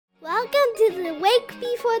Welcome to the Wake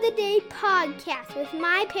Before the Day podcast with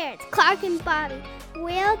my parents, Clark and Bobby.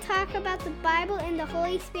 We'll talk about the Bible and the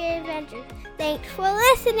Holy Spirit adventures. Thanks for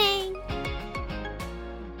listening.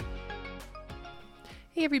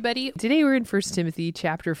 Hey everybody. Today we're in 1 Timothy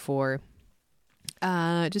chapter 4.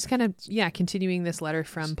 Just kind of, continuing this letter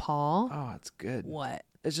from Paul. Oh, it's good. What?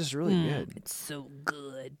 It's just really good. It's so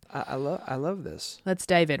good. I love this. Let's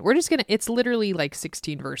dive in. We're just going to, it's literally like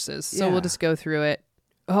 16 verses. So Yeah. we'll just go through it.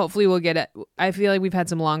 Hopefully we'll get it. I feel like we've had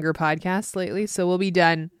some longer podcasts lately, so we'll be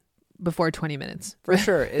done before 20 minutes. For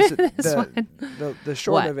sure. It's one. the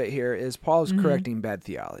short What? of it here is Paul's correcting bad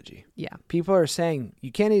theology. Yeah. People are saying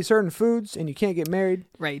you can't eat certain foods and you can't get married.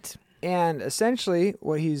 Right. And essentially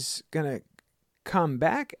what he's going to come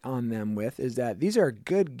back on them with is that these are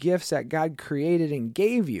good gifts that God created and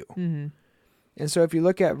gave you. Mm-hmm. And so if you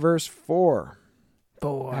look at verse 4,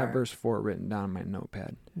 I have verse 4 written down on my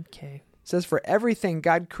notepad. Okay. It says, for everything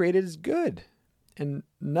God created is good, and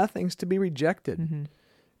nothing's to be rejected Mm-hmm.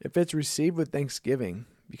 if it's received with thanksgiving,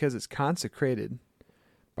 because it's consecrated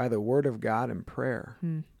by the word of God and prayer.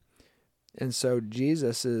 Mm. And so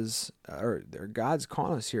Jesus is, or God's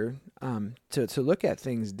calling us here to look at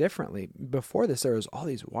things differently. Before this, there was all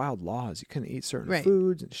these wild laws. You couldn't eat certain Right.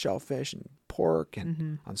 foods and shellfish and pork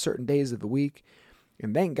and on certain days of the week.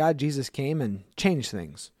 And thank God Jesus came and changed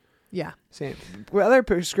things. Yeah. Saying, well,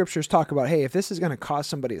 other scriptures talk about, hey, if this is going to cause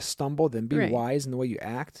somebody to stumble, then be Right. wise in the way you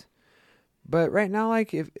act. But right now,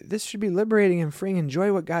 like, if this should be liberating and freeing,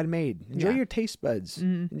 enjoy what God made. Enjoy Yeah. your taste buds.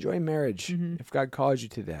 Mhm. Enjoy marriage if God calls you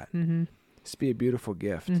to that. Mm-hmm. It's be a beautiful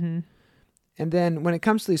gift. Mm-hmm. And then when it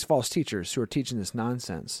comes to these false teachers who are teaching this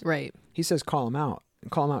nonsense, Right. he says, call them out and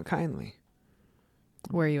call them out kindly.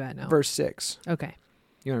 Where are you at now? Verse 6. Okay.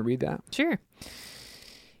 You want to read that? Sure.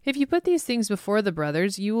 If you put these things before the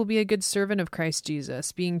brothers, you will be a good servant of Christ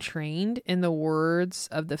Jesus, being trained in the words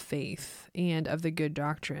of the faith and of the good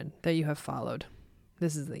doctrine that you have followed.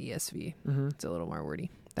 This is the ESV. Mm-hmm. It's a little more wordy.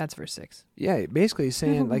 That's verse 6. Yeah, basically he's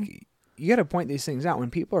saying, like, you got to point these things out. When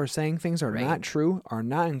people are saying things are Right. not true, are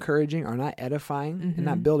not encouraging, are not edifying, and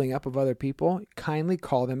not building up of other people, kindly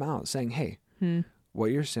call them out, saying, hey, what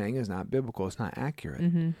you're saying is not biblical. It's not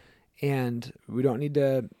accurate. And we don't need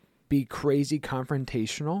to be crazy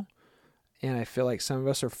confrontational. And I feel like some of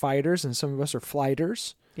us are fighters and some of us are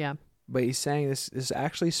flighters. Yeah. But he's saying this is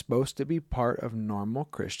actually supposed to be part of normal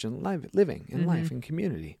Christian living in life and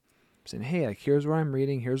community. Saying, hey, like, here's what I'm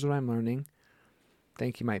reading. Here's what I'm learning.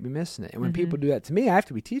 Think you might be missing it. And when people do that to me, I have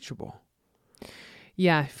to be teachable.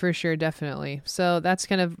 Yeah, for sure. Definitely. So that's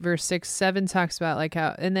kind of verse 6. 7 talks about like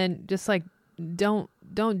how, and then just like, don't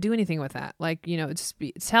do anything with that. Like, just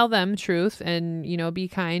tell them truth and, be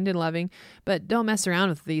kind and loving, but don't mess around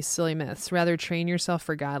with these silly myths. Rather train yourself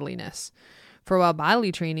for godliness. For while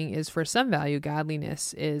bodily training is for some value,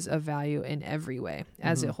 godliness is of value in every way,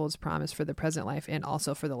 as it holds promise for the present life and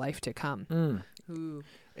also for the life to come.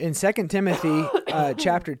 In 2 Timothy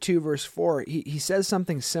chapter 2, verse 4, he says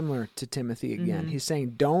something similar to Timothy again. He's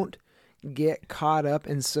saying, don't get caught up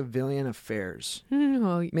in civilian affairs.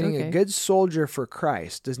 Well, Meaning okay. a good soldier for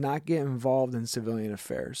Christ does not get involved in civilian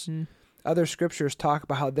affairs. Other scriptures talk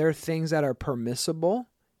about how there are things that are permissible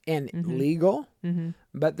and legal,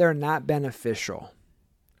 but they're not beneficial.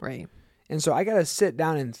 Right. And so I got to sit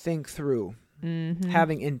down and think through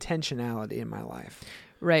having intentionality in my life.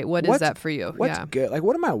 Right. What's that for you? What's Yeah. good? Like,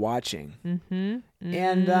 what am I watching?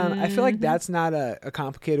 And I feel like that's not a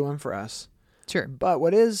complicated one for us. Sure. But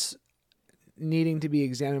what is needing to be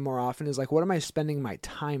examined more often is like, what am I spending my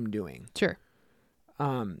time doing? Sure.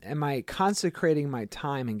 Am I consecrating my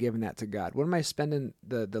time and giving that to God? What am I spending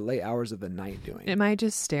the late hours of the night doing? Am I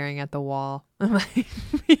just staring at the wall? Am I?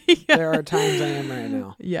 There are times I am right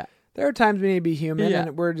now. Yeah. There are times we need to be human Yeah.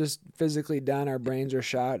 and we're just physically done. Our brains are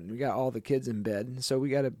shot and we got all the kids in bed. So we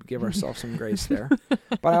got to give ourselves some grace there.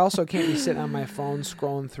 But I also can't be sitting on my phone,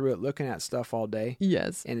 scrolling through it, looking at stuff all day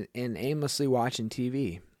Yes. and aimlessly watching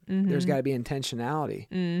TV. There's got to be intentionality.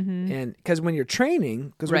 And because when you're training,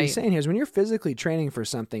 because what he's saying here is when you're physically training for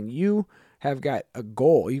something, you have got a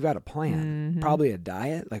goal. You've got a plan, probably a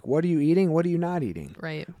diet. Like, what are you eating? What are you not eating?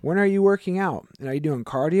 Right. When are you working out? And are you doing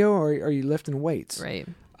cardio or are you lifting weights? Right.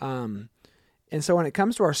 And so when it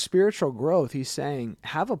comes to our spiritual growth, he's saying,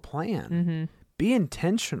 have a plan. Be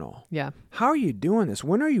intentional. Yeah. How are you doing this?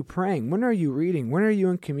 When are you praying? When are you reading? When are you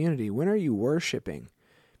in community? When are you worshiping?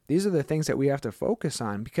 These are the things that we have to focus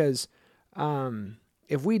on because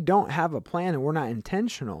if we don't have a plan and we're not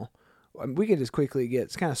intentional, we could just quickly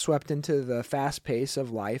get kind of swept into the fast pace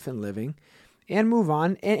of life and living and move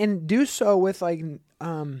on and do so with like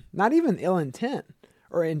not even ill intent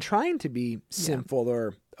or in trying to be sinful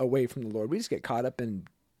or away from the Lord. We just get caught up in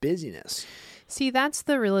busyness. See, that's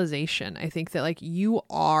the realization. I think that like you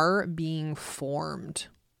are being formed.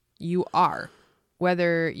 You are.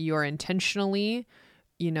 Whether you're intentionally,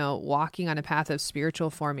 walking on a path of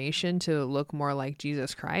spiritual formation to look more like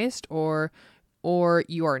Jesus Christ, or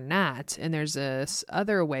you are not. And there's this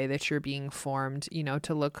other way that you're being formed,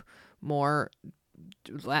 to look more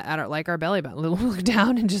like our belly button, look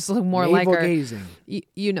down and just look more like our gazing.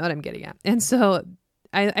 You know what I'm getting at. And so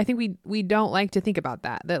I think we don't like to think about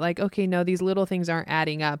that like, okay, no, these little things aren't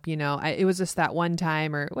adding up. It was just that one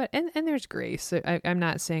time or what, and there's grace. I'm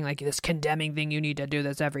not saying like this condemning thing, you need to do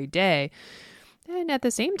this every day. And at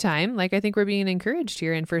the same time, like, I think we're being encouraged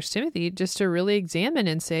here in 1 Timothy just to really examine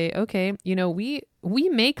and say, okay, we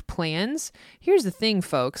make plans. Here's the thing,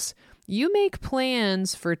 folks. You make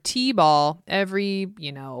plans for T-ball every,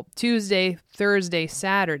 Tuesday, Thursday,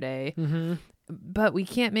 Saturday, but we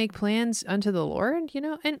can't make plans unto the Lord,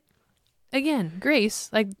 and again, grace,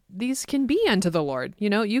 like these can be unto the Lord,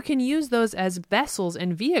 you can use those as vessels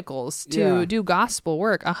and vehicles to do gospel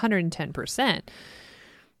work 110%.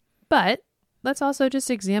 But let's also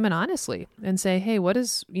just examine honestly and say, hey, what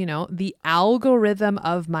is, the algorithm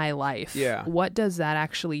of my life? Yeah. What does that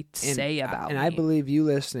actually say about me? And I believe you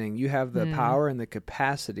listening, you have the power and the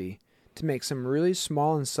capacity to make some really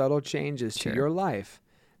small and subtle changes to your life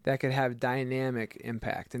that could have dynamic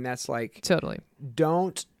impact. And that's like, totally.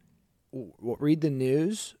 Don't read the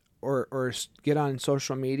news or get on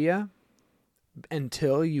social media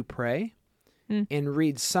until you pray and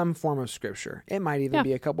read some form of scripture. It might even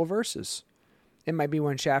be a couple verses. It might be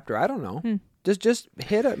one chapter. I don't know. Just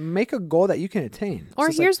make a goal that you can attain. Or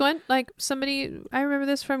here's one, like somebody, I remember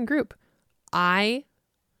this from group. I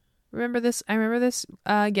remember this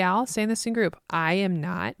gal saying this in group. I am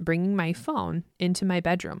not bringing my phone into my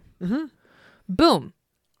bedroom. Boom.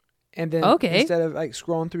 And then instead of like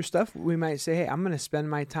scrolling through stuff, we might say, hey, I'm going to spend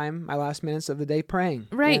my last minutes of the day praying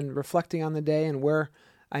and reflecting on the day and where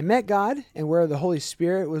I met God and where the Holy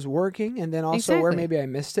Spirit was working, and then also where maybe I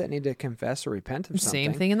missed it and need to confess or repent of something.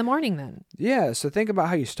 Same thing in the morning then. Yeah, so think about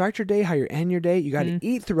how you start your day, how you end your day. You got to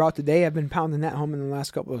eat throughout the day. I've been pounding that home in the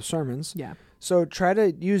last couple of sermons. Yeah. So try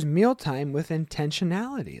to use mealtime with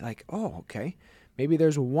intentionality. Like, okay, maybe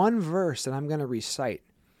there's one verse that I'm going to recite,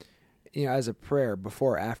 as a prayer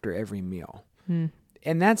before or after every meal.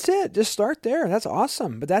 And that's it. Just start there. That's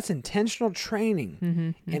awesome. But that's intentional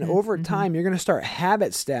training. And over time, you're going to start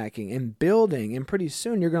habit stacking and building. And pretty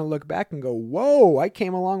soon, you're going to look back and go, whoa, I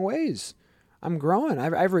came a long ways. I'm growing.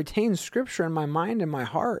 I've retained scripture in my mind and my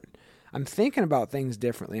heart. I'm thinking about things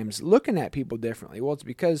differently. I'm just looking at people differently. Well, it's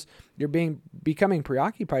because you're becoming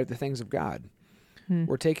preoccupied with the things of God.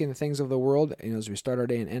 We're taking the things of the world, as we start our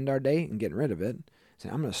day and end our day and getting rid of it.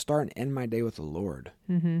 I'm going to start and end my day with the Lord,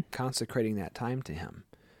 consecrating that time to Him.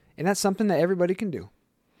 And that's something that everybody can do.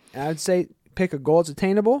 And I would say pick a goal that's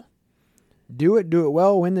attainable, do it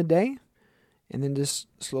well, win the day, and then just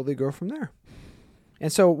slowly grow from there.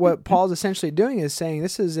 And so what Paul's essentially doing is saying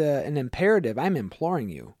this is an imperative. I'm imploring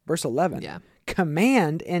you. Verse 11,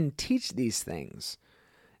 command and teach these things.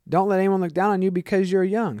 Don't let anyone look down on you because you're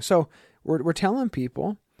young. So we're telling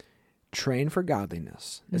people, train for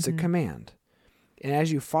godliness. It's a command. And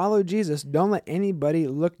as you follow Jesus, don't let anybody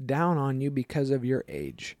look down on you because of your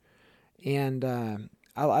age. And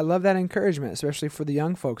I love that encouragement, especially for the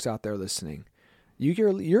young folks out there listening. You're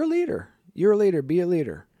a leader. You're a leader. Be a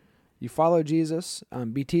leader. You follow Jesus.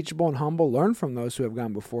 Be teachable and humble. Learn from those who have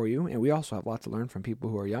gone before you. And we also have a lot to learn from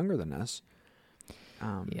people who are younger than us.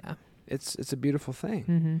 It's a beautiful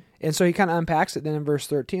thing. And so he kind of unpacks it then in verse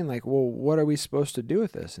 13, like, well, what are we supposed to do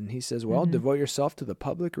with this? And he says, well, devote yourself to the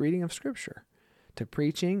public reading of Scripture, to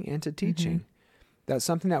preaching and to teaching. That's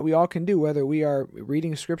something that we all can do, whether we are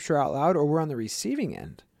reading Scripture out loud or we're on the receiving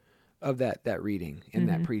end of that reading and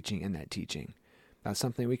that preaching and that teaching. That's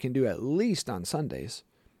something we can do at least on Sundays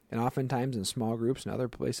and oftentimes in small groups and other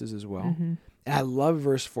places as well. And I love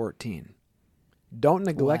verse 14. Don't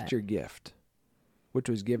neglect your gift, which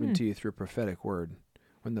was given to you through a prophetic word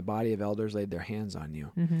when the body of elders laid their hands on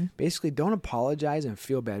you. Basically, don't apologize and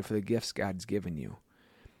feel bad for the gifts God's given you.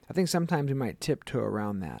 I think sometimes we might tiptoe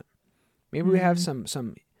around that. Maybe we have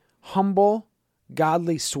some humble,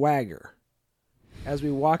 godly swagger as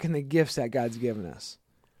we walk in the gifts that God's given us.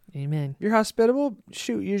 Amen. You're hospitable?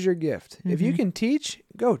 Shoot, use your gift. If you can teach,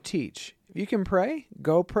 go teach. If you can pray,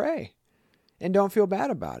 go pray. And don't feel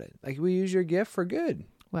bad about it. Like, we use your gift for good.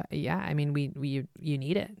 Well, yeah, I mean, you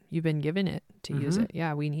need it. You've been given it to use it.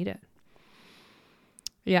 Yeah, we need it.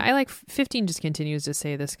 Yeah, I like 15 just continues to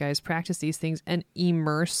say this, guys. Practice these things and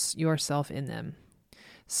immerse yourself in them.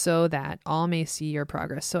 so that all may see your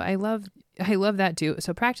progress. So I love that too.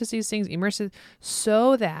 So practice these things, immerse it,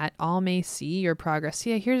 so that all may see your progress.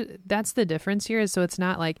 See, that's the difference here. Is so it's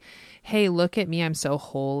not like, hey, look at me, I'm so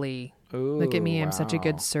holy. Ooh, look at me, I'm such a wow.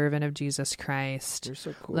 good servant of Jesus Christ. You're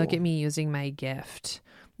so cool. Look at me using my gift.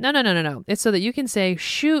 No. It's so that you can say,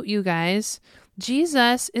 shoot, you guys,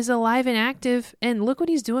 Jesus is alive and active, and look what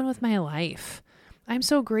he's doing with my life. I'm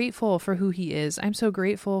so grateful for who he is. I'm so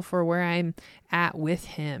grateful for where I'm at with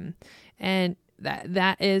him. And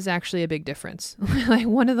that is actually a big difference. Like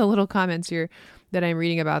one of the little comments here that I'm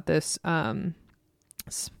reading about this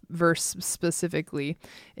verse specifically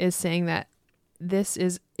is saying that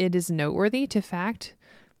it is noteworthy,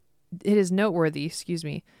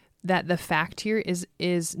 that the fact here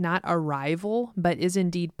is not arrival, but is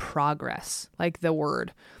indeed progress, like the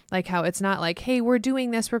word, like how it's not like, hey, we're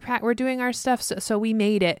doing this, we're doing our stuff, so we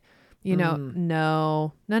made it,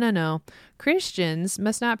 No. Christians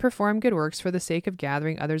must not perform good works for the sake of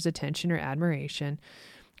gathering others' attention or admiration,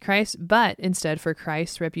 but instead for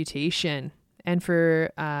Christ's reputation and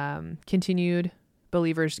for continued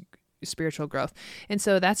believers' spiritual growth. And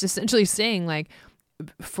so that's essentially saying, like,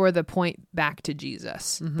 for the point back to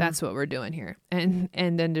Jesus. Mm-hmm. That's what we're doing here. And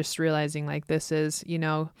then just realizing, like, this is,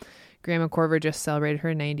 Grandma Corver just celebrated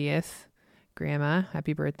her 90th. Grandma,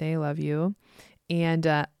 happy birthday. Love you.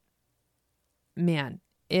 And, man,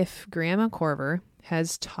 if Grandma Corver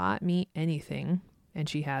has taught me anything, and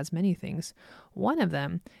she has many things, one of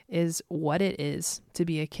them is what it is to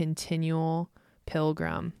be a continual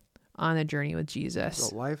pilgrim on a journey with Jesus.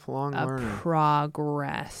 It's a lifelong learner.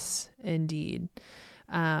 Progress, indeed.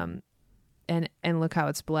 And look how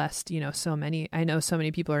it's blessed. I know so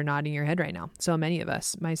many people are nodding your head right now. So many of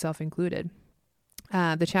us, myself included.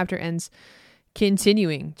 The chapter ends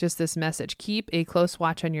continuing just this message. Keep a close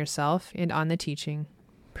watch on yourself and on the teaching.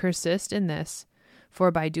 Persist in this, for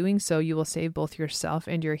by doing so, you will save both yourself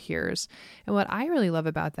and your hearers. And what I really love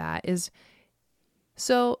about that is,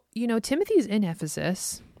 Timothy's in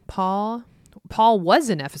Ephesus. Paul was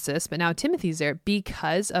in Ephesus, but now Timothy's there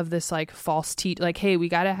because of this like false like, hey, we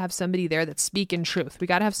got to have somebody there that's speaking truth. We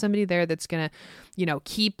got to have somebody there that's going to,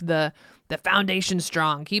 keep the foundation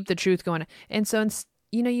strong, keep the truth going. And so,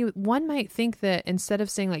 one might think that instead of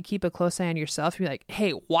saying like, keep a close eye on yourself, you're like,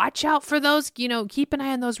 hey, watch out for those, keep an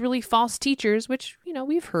eye on those really false teachers, which,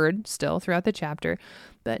 we've heard still throughout the chapter.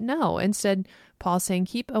 But no, instead, Paul's saying,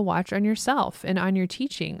 keep a watch on yourself and on your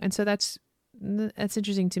teaching. And so that's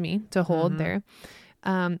interesting to me to hold there.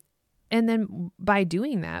 And then by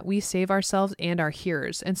doing that, we save ourselves and our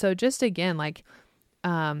hearers. And so just again, like,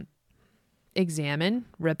 examine,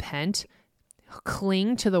 repent,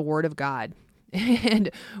 cling to the word of God and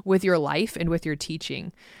with your life and with your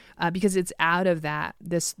teaching, because it's out of that,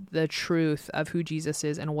 the truth of who Jesus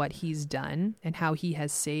is and what he's done and how he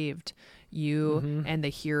has saved you and the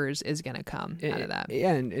hearers is going to come out of that.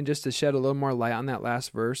 Yeah. And just to shed a little more light on that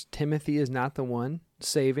last verse, Timothy is not the one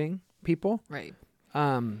saving people. Right.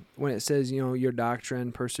 When it says, your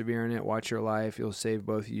doctrine, persevere in it, watch your life, you'll save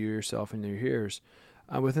both you, yourself, and your hearers.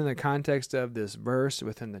 Within the context of this verse,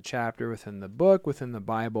 within the chapter, within the book, within the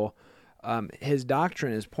Bible, his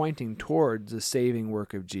doctrine is pointing towards the saving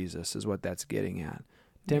work of Jesus, is what that's getting at.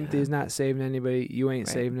 Timothy is not saving anybody. You ain't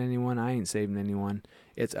saving anyone. I ain't saving anyone.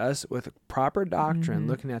 It's us with proper doctrine,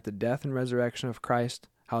 looking at the death and resurrection of Christ,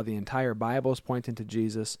 how the entire Bible is pointing to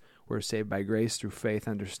Jesus. We're saved by grace through faith,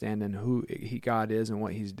 understanding who God is and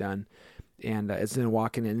what he's done. And it's then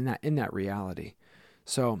walking in that reality.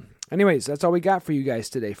 So anyways, that's all we got for you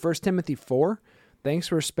guys today. 1 Timothy 4. Thanks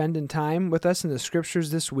for spending time with us in the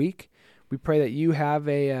scriptures this week. We pray that you have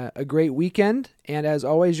a great weekend. And as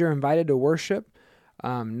always, you're invited to worship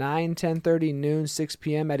 9, 10:30, noon, 6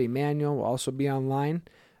 p.m. at Emmanuel. We'll also be online.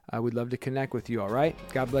 We'd love to connect with you, all right?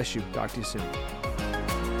 God bless you. Talk to you soon.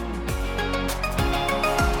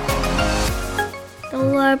 The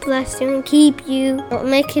Lord bless you and keep you.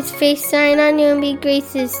 Make his face shine on you and be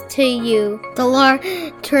gracious to you. The Lord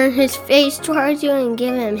turn his face towards you and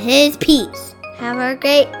give him his peace. Have a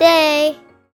great day.